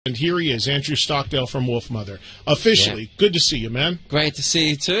And here he is, Andrew Stockdale from Wolfmother. Officially, good to see you, man. Great to see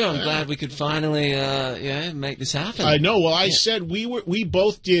you too. I'm glad we could finally, make this happen. I know. Well, I said we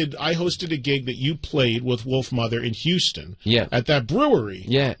both did. I hosted a gig that you played with Wolfmother in Houston. Yeah. At that brewery.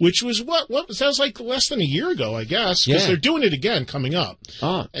 Yeah. Which was what sounds like less than a year ago, I guess. Because they're doing it again coming up.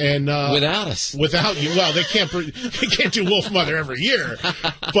 Oh. And without us. Without you. Well, they can't do Wolfmother every year.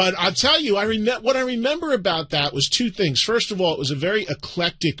 But I'll tell you, what I remember about that was two things. First of all, it was a very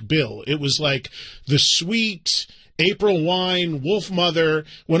eclectic bill. It was like the Sweet, April Wine, Wolfmother.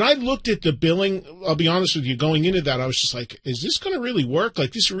 When I looked at the billing, I'll be honest with you, going into that, I was just like, is this going to really work?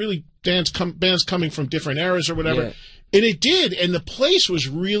 Like, these are really bands coming from different eras or whatever. Yeah. And it did, and the place was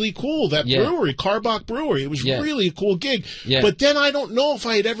really cool, that brewery, Carbach Brewery. It was really a cool gig. Yeah. But then I don't know if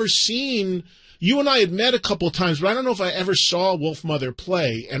I had ever seen... You and I had met a couple of times, but I don't know if I ever saw Wolfmother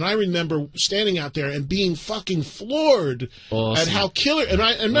play. And I remember standing out there and being fucking floored at how killer. And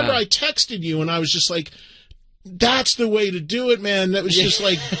I remember I texted you, and I was just like, "That's the way to do it, man." That was just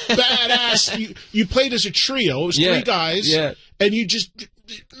like badass. You played as a trio. It was three guys, and you just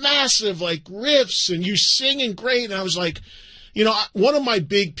massive like riffs, and you singing great. And I was like. You know, one of my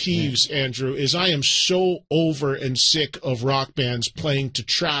big peeves, Andrew, is I am so over and sick of rock bands playing to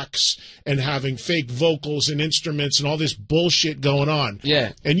tracks and having fake vocals and instruments and all this bullshit going on.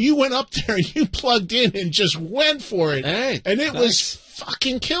 Yeah. And you went up there and you plugged in and just went for it. Hey, and it was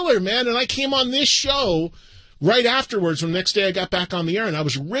fucking killer, man. And I came on this show right afterwards, when the next day I got back on the air, and I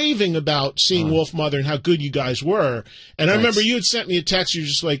was raving about seeing Wolfmother and how good you guys were. And I remember you had sent me a text. You were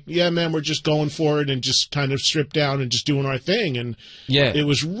just like, "Yeah, man, we're just going for it and just kind of stripped down and just doing our thing." And it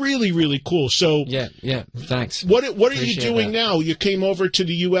was really, really cool. So thanks. What are you doing now? You came over to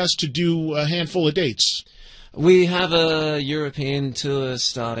the U.S. to do a handful of dates. We have a European tour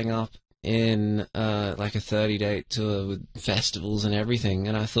starting up in like a 30-date tour with festivals and everything.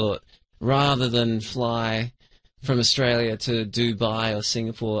 And I thought, rather than fly from Australia to Dubai or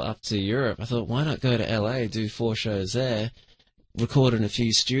Singapore up to Europe, I thought, why not go to LA, do 4 shows there, record in a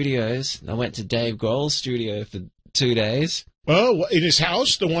few studios. I went to Dave Grohl's studio for 2 days. Oh, in his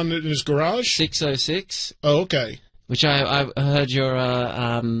house? The one in his garage? 606. Oh, okay. Which I heard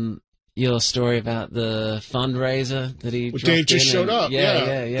your story about the fundraiser that he dropped Dave just showed up.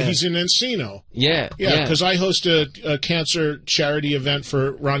 Yeah. He's in Encino. Yeah. Because I host a cancer charity event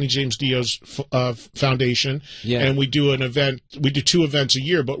for Ronnie James Dio's foundation. Yeah. And we do an event. We do 2 events a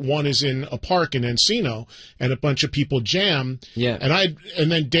year, but one is in a park in Encino, and a bunch of people jam. Yeah.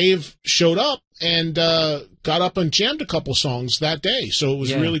 And then Dave showed up and got up and jammed a couple songs that day. So it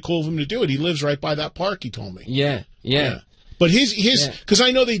was really cool of him to do it. He lives right by that park, he told me. Yeah. But because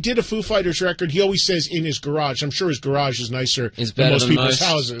I know they did a Foo Fighters record, he always says in his garage. I'm sure his garage is nicer than most people's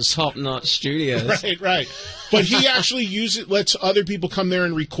houses. Top-notch studios. Right. But he actually lets other people come there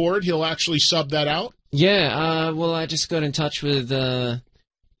and record. He'll actually sub that out. Yeah. Well, I just got in touch with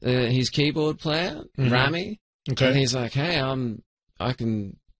his keyboard player, Rami. Okay. And he's like, "Hey, I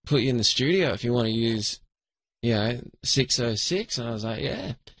can put you in the studio if you want to use, 606." And I was like,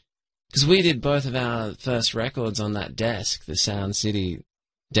 "Yeah." Because we did both of our first records on that desk, the Sound City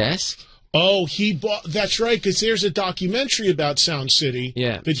desk. Oh, that's right, because there's a documentary about Sound City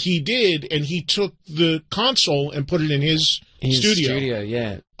that he did, and he took the console and put it in his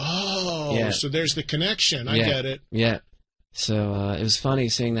studio. Oh, so there's the connection. I get it. Yeah. So it was funny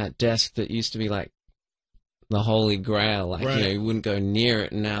seeing that desk that used to be like the Holy Grail. Like, you wouldn't go near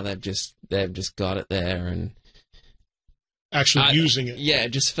it, and now they've just got it there and actually using it. Yeah,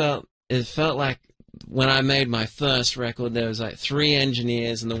 it felt like when I made my first record, there was like 3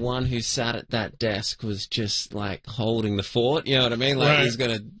 engineers, and the one who sat at that desk was just like holding the fort. You know what I mean? Like he's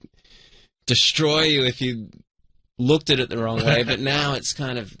going to destroy you if you looked at it the wrong way. But now it's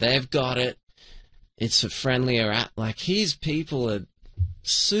kind of, they've got it. It's a friendlier like his people are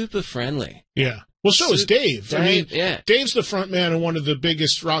super friendly. Yeah. Well, so is Dave. Dave's the front man of one of the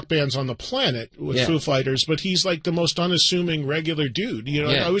biggest rock bands on the planet with Foo Fighters, but he's like the most unassuming, regular dude. You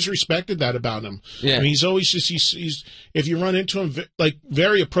know, I always respected that about him. Yeah. I mean, he's always just, he's if you run into him, like,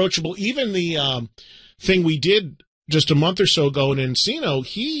 very approachable. Even the thing we did just a month or so ago in Encino,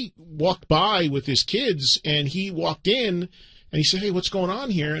 he walked by with his kids, and he walked in, and he said, "Hey, what's going on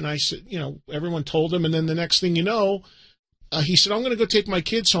here?" And I said, everyone told him, and then the next thing you know, he said, "I'm going to go take my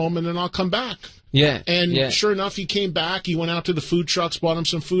kids home, and then I'll come back." Yeah. And sure enough, he came back. He went out to the food trucks, bought him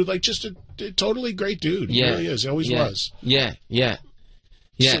some food. Like, just a totally great dude. He really is. He always was. Yeah.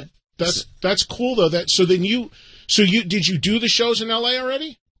 So that's cool, though. Did you do the shows in LA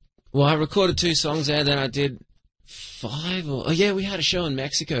already? Well, I recorded 2 songs there. Then I did 5 we had a show in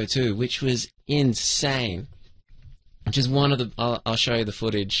Mexico too, which was insane. which is one of the. I'll show you the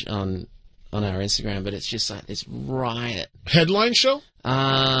footage on our Instagram, but it's just like this riot. Headline show?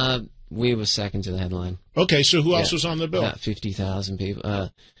 We were second to the headline. Okay, so who else was on the bill? About 50,000 people.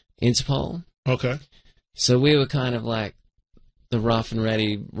 Interpol. Okay. So we were kind of like the rough and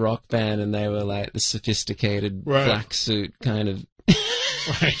ready rock band, and they were like the sophisticated black suit kind of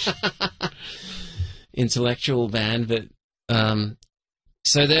intellectual band. But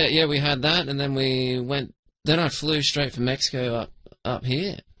so there, yeah, we had that, and then we went. Then I flew straight from Mexico up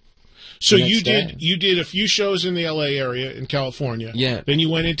here. So you did a few shows in the L.A. area in California. Yeah. Then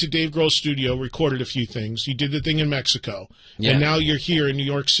you went into Dave Grohl's studio, recorded a few things. You did the thing in Mexico. Yeah. And now you're here in New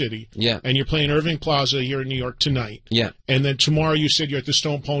York City. Yeah. And you're playing Irving Plaza here in New York tonight. Yeah. And then tomorrow you said you're at the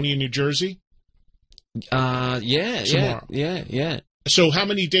Stone Pony in New Jersey? Yeah. Tomorrow. Yeah. So how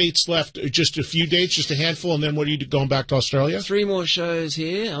many dates left? Just a few dates, just a handful, and then what are you going back to Australia? 3 more shows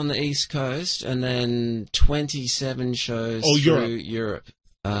here on the East Coast, and then 27 shows through Europe.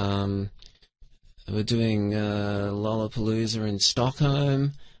 We're doing Lollapalooza in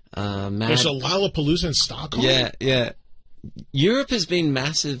Stockholm. There's a Lollapalooza in Stockholm? Yeah. Europe has been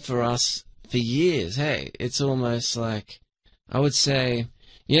massive for us for years. Hey, it's almost like, I would say,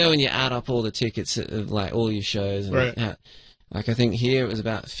 when you add up all the tickets of like all your shows, and like I think here it was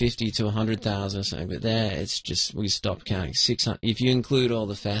about 50 to 100,000 or something, but there it's just, we stopped counting. 600. If you include all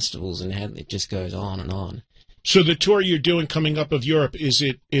the festivals and it just goes on and on. So the tour you're doing coming up of Europe, is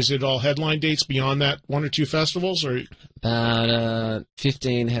it all headline dates beyond that 1 or 2 festivals, or about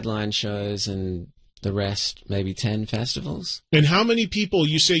 15 headline shows and the rest maybe 10 festivals? And how many people,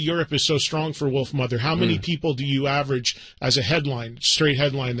 you say Europe is so strong for Wolfmother, how many people do you average as a headline, straight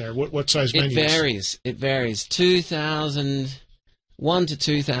headline there? What size venues? It varies. 1 to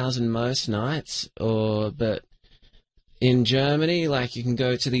 2,000 most nights, but in Germany, like you can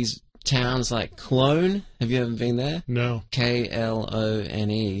go to these towns like Cologne. Have you ever been there? No.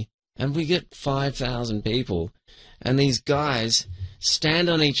 Klone. And we get 5,000 people. And these guys stand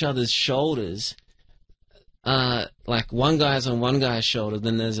on each other's shoulders. Like one guy's on one guy's shoulder,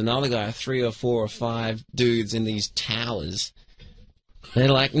 then there's another guy, 3 or 4 or 5 dudes in these towers. They're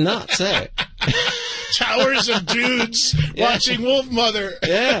like nuts, eh? Towers of dudes watching Wolfmother.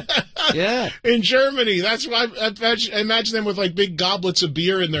 Yeah. In Germany. That's why I imagine them with like big goblets of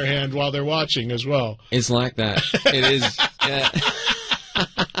beer in their hand while they're watching as well. It's like that. It is. Yeah.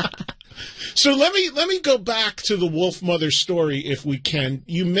 So let me go back to the Wolfmother story if we can.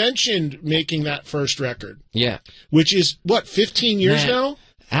 You mentioned making that first record. Yeah. Which is what, 15 years now?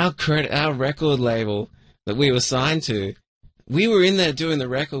 Our record label that we were signed to, we were in there doing the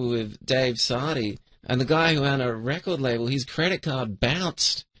record with Dave Sardi. And the guy who owned our record label, his credit card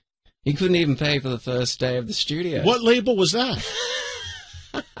bounced. He couldn't even pay for the first day of the studio. What label was that?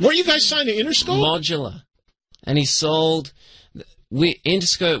 Weren't you guys signed to Interscope? Modular. And he sold...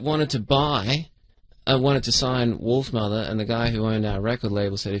 Interscope wanted to sign Wolfmother, and the guy who owned our record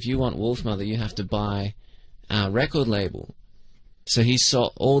label said, if you want Wolfmother, you have to buy our record label. So he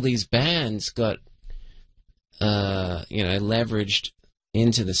saw all these bands got, leveraged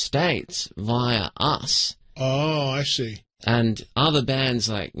into the States via us. Oh, I see. And other bands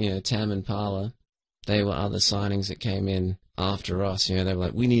like, Tam Impala, they were other signings that came in after us. They were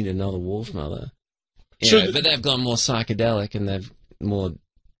like, we need another Wolfmother. But they've gone more psychedelic, and they've more,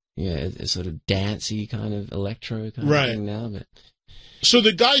 sort of dancey kind of electro kind of thing now. But so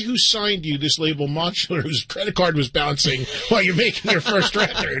the guy who signed you, this label Modular, whose credit card was bouncing while you're making your first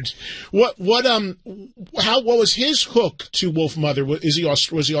record, what was his hook to Wolfmother?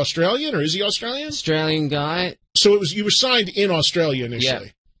 Was he Australian, or is he Australian? Australian guy. So you were signed in Australia initially.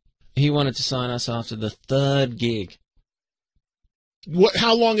 Yeah. He wanted to sign us after the 3rd gig.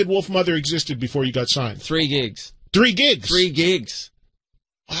 How long had Wolfmother existed before you got signed? 3 gigs. 3 gigs? 3 gigs.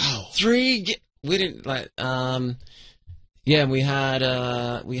 Wow. 3 we didn't like we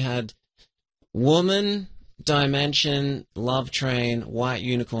had Woman, Dimension, Love Train, White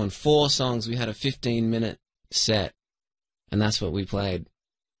Unicorn, 4 songs. We had a 15-minute set, and that's what we played.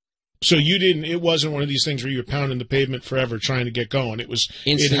 So it wasn't one of these things where you were pounding the pavement forever trying to get going. It happened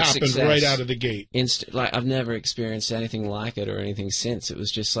success. Right out of the gate. Like, I've never experienced anything like it or anything since. It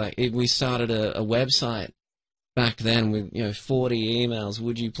was just like, we started a website back then with, 40 emails.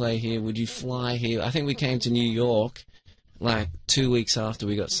 Would you play here? Would you fly here? I think we came to New York like 2 weeks after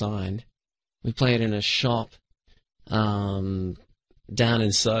we got signed. We played in a shop down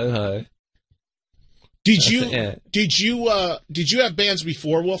in Soho. Did you have bands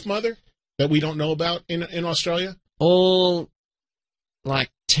before Wolfmother that we don't know about in Australia? All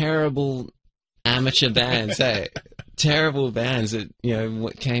like terrible amateur bands, hey. terrible bands that, you know,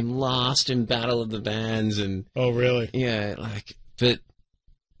 came last in Battle of the Bands. And Oh, really? yeah, like, but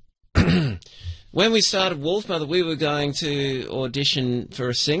when we started Wolfmother, we were going to audition for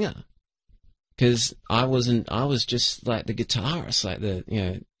a singer. Because I was just like the guitarist, like the, you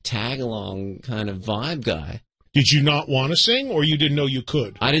know, tag-along kind of vibe guy. Did you not want to sing, or you didn't know you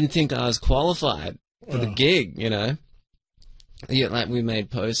could? I didn't think I was qualified for the gig, you know. Yeah, like we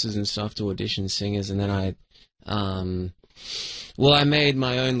made posters and stuff to audition singers, and then I made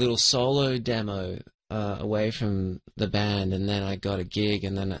my own little solo demo away from the band, and then I got a gig,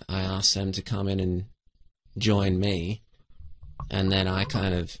 and then I asked them to come in and join me, and then I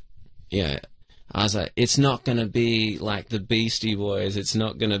kind of, you know, I was like, it's not going to be like the Beastie Boys. It's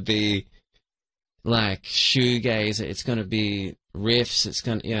not going to be like shoegaze. It's going to be riffs. It's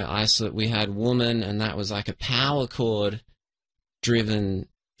going to, you know, we had Woman, and that was like a power chord driven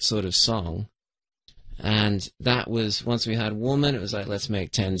sort of song. And that was, once we had Woman, it was like, let's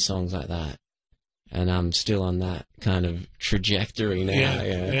make 10 songs like that. And I'm still on that kind of trajectory now.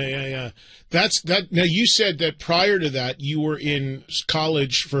 Yeah. That's that. Now, you said that prior to that, you were in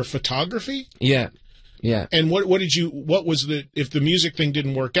college for photography? Yeah. And what was if the music thing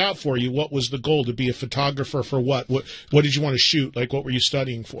didn't work out for you, what was the goal? To be a photographer for what? What did you want to shoot? Like, what were you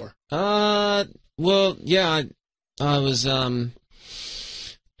studying for? Well, yeah, I was, I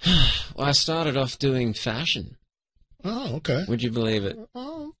started off doing fashion. Oh, okay. Would you believe it?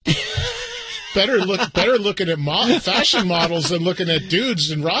 Oh. Better looking at fashion models than looking at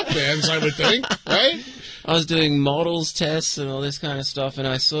dudes in rock bands, I would think, right? I was doing models tests and all this kind of stuff, and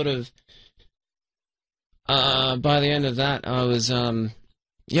I sort of, by the end of that, I was, I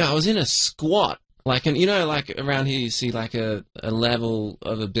was in a squat, like, you know, like around here you see like a level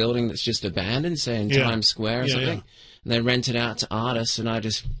of a building that's just abandoned, say in Times Square or something. Yeah. And they rent it out to artists, and I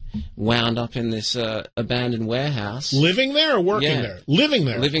just wound up in this abandoned warehouse. Living there or working there? Living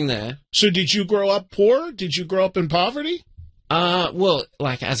there. Living there. So did you grow up poor? Did you grow up in poverty? Well,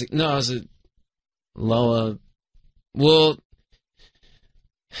 like as a lower. Well,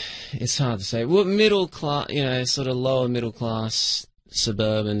 it's hard to say. Well, middle class, you know, sort of lower middle class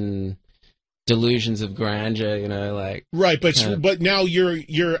suburban delusions of grandeur, you know, like right. But now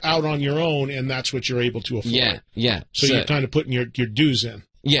you're out on your own, and that's what you're able to afford. Yeah. So you're kind of putting your dues in.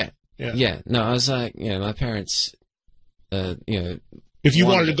 Yeah. No, I was like, you know, my parents, you know, if you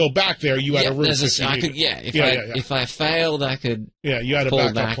wanted to go back there, you had a route. If I failed, I could. Yeah, you had a fall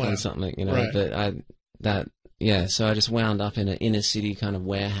backup back plan on something, you know. Right. But so I just wound up in an inner city kind of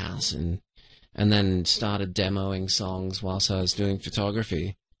warehouse, and then started demoing songs whilst I was doing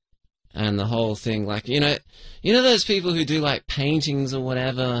photography. And the whole thing, like, you know those people who do, like, paintings or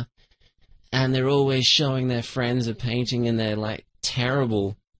whatever, and they're always showing their friends a painting, and they're, like,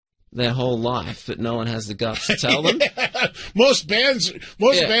 terrible their whole life, but no one has the guts to tell them? Most bands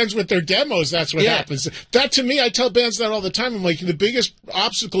with their demos, that's what happens. That, to me, I tell bands that all the time. I'm like, the biggest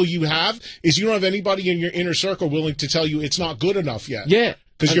obstacle you have is you don't have anybody in your inner circle willing to tell you it's not good enough yet. Yeah.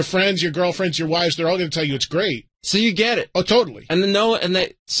 Because your friends, your girlfriends, your wives, they're all going to tell you it's great. So you get it. Oh, totally.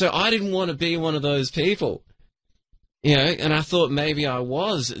 So I didn't want to be one of those people, you know. And I thought maybe I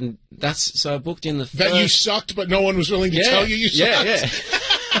was, and so I booked in the first. That you sucked, but no one was willing to tell you sucked. Yeah.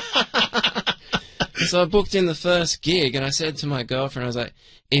 So I booked in the first gig, and I said to my girlfriend, I was like,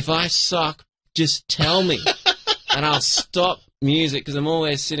 "If I suck, just tell me, and I'll stop music because I'm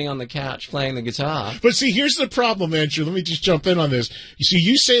always sitting on the couch playing the guitar." But see, here's the problem, Andrew. Let me just jump in on this. You see,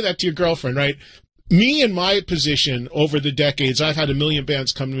 you say that to your girlfriend, right? Me in my position over the decades, I've had a million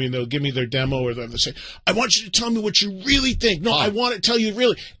bands come to me and they'll give me their demo or they'll say, I want you to tell me what you really think. No, I want to tell you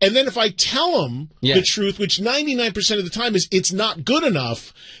really. And then if I tell them the truth, which 99% of the time is it's not good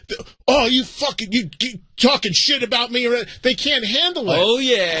enough, you talking shit about me. Or they can't handle it. Oh,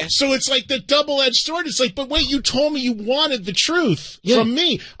 yeah. So it's like the double-edged sword. It's like, but wait, you told me you wanted the truth from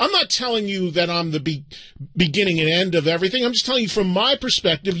me. I'm not telling you that I'm the beginning and end of everything. I'm just telling you from my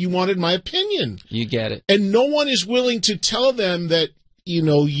perspective, you wanted my opinion. You get it. And no one is willing to tell them that, you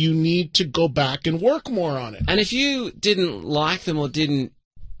know, you need to go back and work more on it. And if you didn't like them or didn't,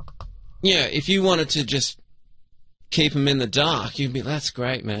 if you wanted to just keep them in the dark, you'd be, that's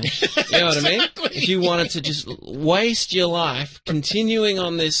great, man. You know what I mean? If you wanted to just waste your life continuing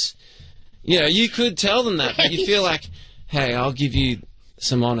on this, you could tell them that, but you feel like, hey, I'll give you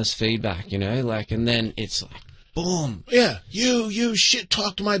some honest feedback, and then it's like, boom. Yeah, you shit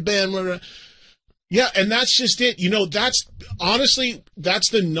talked my band. Yeah, and that's just it. That's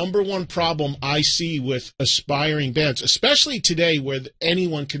the number one problem I see with aspiring bands, especially today where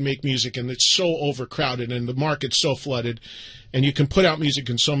anyone can make music and it's so overcrowded and the market's so flooded and you can put out music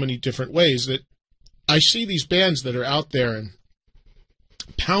in so many different ways that I see these bands that are out there and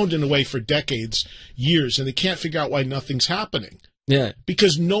pounding away for decades, years, and they can't figure out why nothing's happening. Yeah.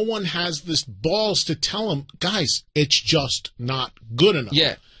 Because no one has this balls to tell them, guys, it's just not good enough.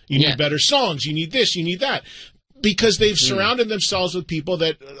 Yeah. You need better songs. You need this. You need that. Because they've surrounded themselves with people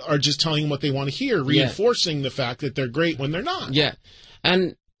that are just telling them what they want to hear, reinforcing the fact that they're great when they're not. Yeah.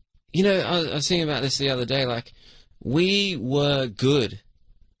 And, you know, I was thinking about this the other day. Like, we were good.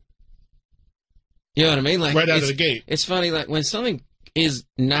 You know what I mean? Like, right out of the gate. It's funny, like, when something is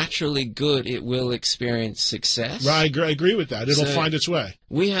naturally good, it will experience success. Right, I agree with that. It'll find its way.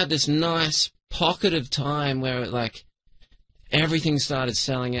 We had this nice pocket of time where, like, everything started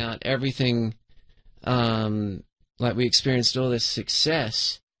selling out, everything, like, we experienced all this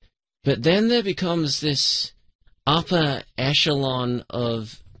success. But then there becomes this upper echelon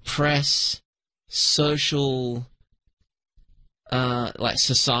of press, social, like,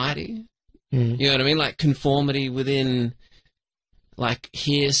 society. You know what I mean? Like, conformity within, like,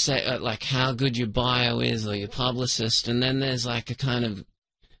 hearsay, like, how good your bio is or your publicist. And then there's, like, a kind of,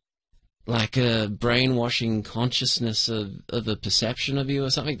 like, a brainwashing consciousness of a perception of you or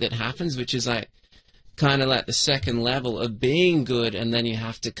something that happens, which is, like, kind of like the second level of being good. And then you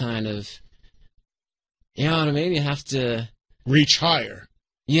have to kind of, you know what I mean? You have to reach higher.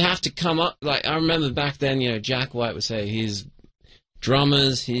 You have to come up, like, I remember back then, you know, Jack White would say his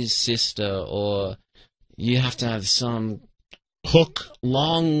drummer's his sister, or you have to have some hook,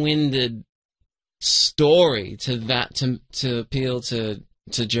 long-winded story to appeal to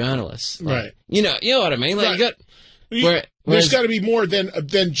journalists. Like, right. You know what I mean? Like, right. There's got to be more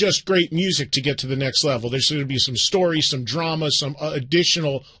than just great music to get to the next level. There's going to be some story, some drama, some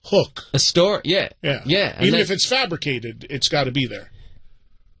additional hook. A story, yeah. Even if it's fabricated, it's got to be there.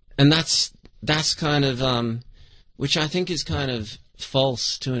 And that's kind of, which I think is kind of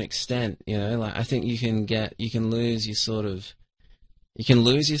false to an extent. You know, like, I think you can lose yourself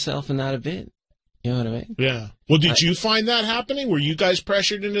in that a bit. You know what I mean? Yeah. Well, did you find that happening? Were you guys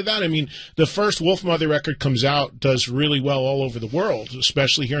pressured into that? I mean, the first Wolfmother record comes out, does really well all over the world,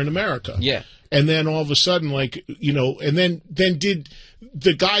 especially here in America. Yeah. And then all of a sudden, like, you know, and then did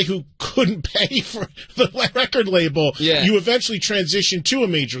the guy who couldn't pay for the record label, you eventually transitioned to a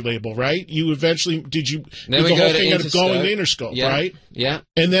major label, right? You eventually, did the whole thing ended up going to Interscope, right? Yeah.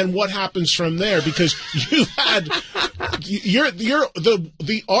 And then what happens from there? Because you had,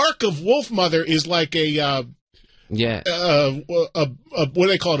 the arc of Wolfmother is like what do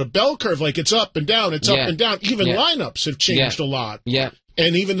they call it? A bell curve. Like, it's up and down, it's up and down. Even lineups have changed a lot. Yeah.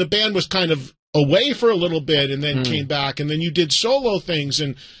 And even the band was kind of away for a little bit and then came back, and then you did solo things,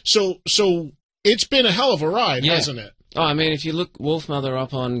 and so it's been a hell of a ride, hasn't it? Oh, I mean, if you look Wolfmother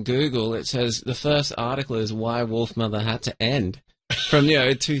up on Google, it says the first article is why Wolfmother had to end from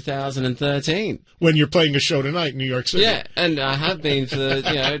 2013. When you're playing a show tonight in New York City. Yeah, and I have been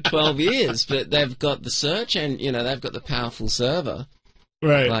for 12 years, but they've got the search and they've got the powerful server,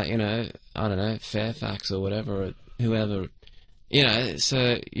 right? Like, I don't know, Fairfax or whatever, or whoever.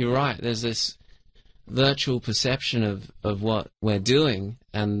 So you're right. There's this virtual perception of what we're doing,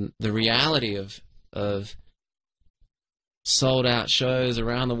 and the reality of sold out shows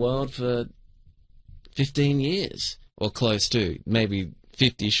around the world for 15 years or close to, maybe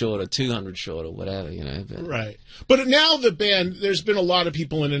 50 short or 200 short or whatever, Right. But now the band, there's been a lot of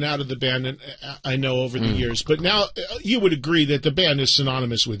people in and out of the band, and I know over the years, but now you would agree that the band is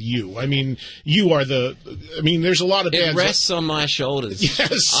synonymous with you. I mean, you are there's a lot of bands. It rests on my shoulders.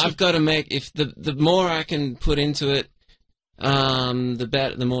 Yes. I've got to make, if the more I can put into it, the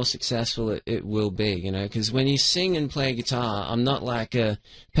better, the more successful it will be, because when you sing and play guitar, I'm not like a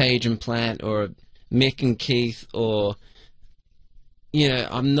Page and Plant or a Mick and Keith or,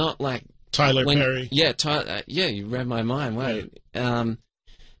 I'm not like Tyler Perry. Yeah, you read my mind. Wait. Yeah.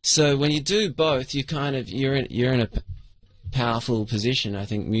 So when you do both, you're in a powerful position, I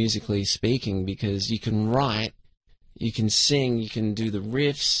think, musically speaking, because you can write, you can sing, you can do the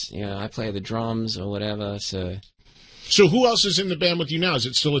riffs. I play the drums or whatever. So who else is in the band with you now? Is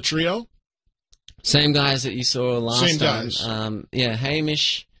it still a trio? Same guys that you saw last time. Same guys.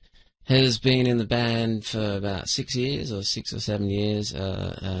 Hamish has been in the band for about 6 years or 6 or 7 years,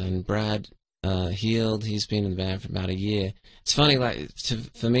 and Brad Heald, he's been in the band for about a year. It's funny, like,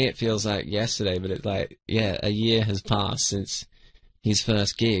 for me it feels like yesterday, but it's like, a year has passed since his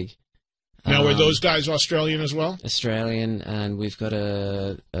first gig. Now, were those guys Australian as well? Australian, and we've got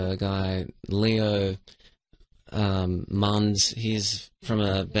a guy, Leo Munns. He's from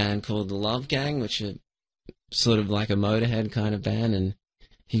a band called The Love Gang, which is sort of like a Motorhead kind of band, and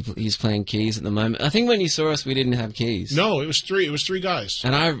he's playing keys at the moment. I think when you saw us, we didn't have keys. No, it was three. It was three guys.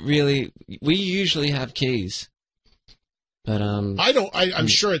 And we usually have keys. But I'm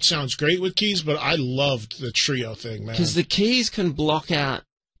sure it sounds great with keys, but I loved the trio thing, man. Because the keys can block out.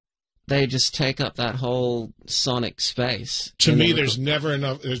 They just take up that whole sonic space. To me, there's never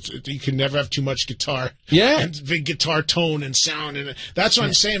enough. You can never have too much guitar. Yeah, and big guitar tone and sound, and that's what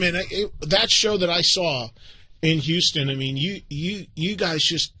I'm saying, man. That show that I saw in Houston, I mean, you guys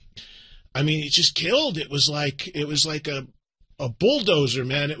just, I mean, it just killed. It was like a bulldozer,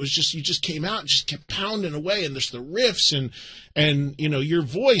 man. It was just, you just came out and just kept pounding away, and there's the riffs and you know, your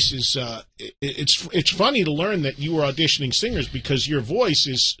voice is it's funny to learn that you were auditioning singers, because your voice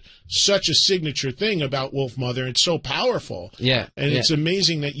is such a signature thing about Wolfmother. It's so powerful. Yeah. And it's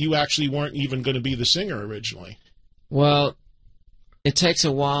amazing that you actually weren't even going to be the singer originally. Well, it takes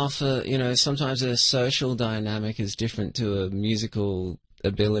a while for, you know, sometimes a social dynamic is different to a musical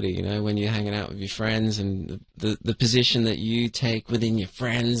ability, you know, when you're hanging out with your friends and the position that you take within your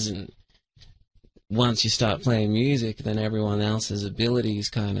friends, and once you start playing music, then everyone else's abilities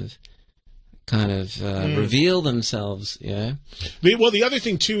kind of reveal themselves, yeah. Well, the other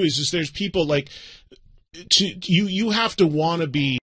thing too is there's people like, you have to want to be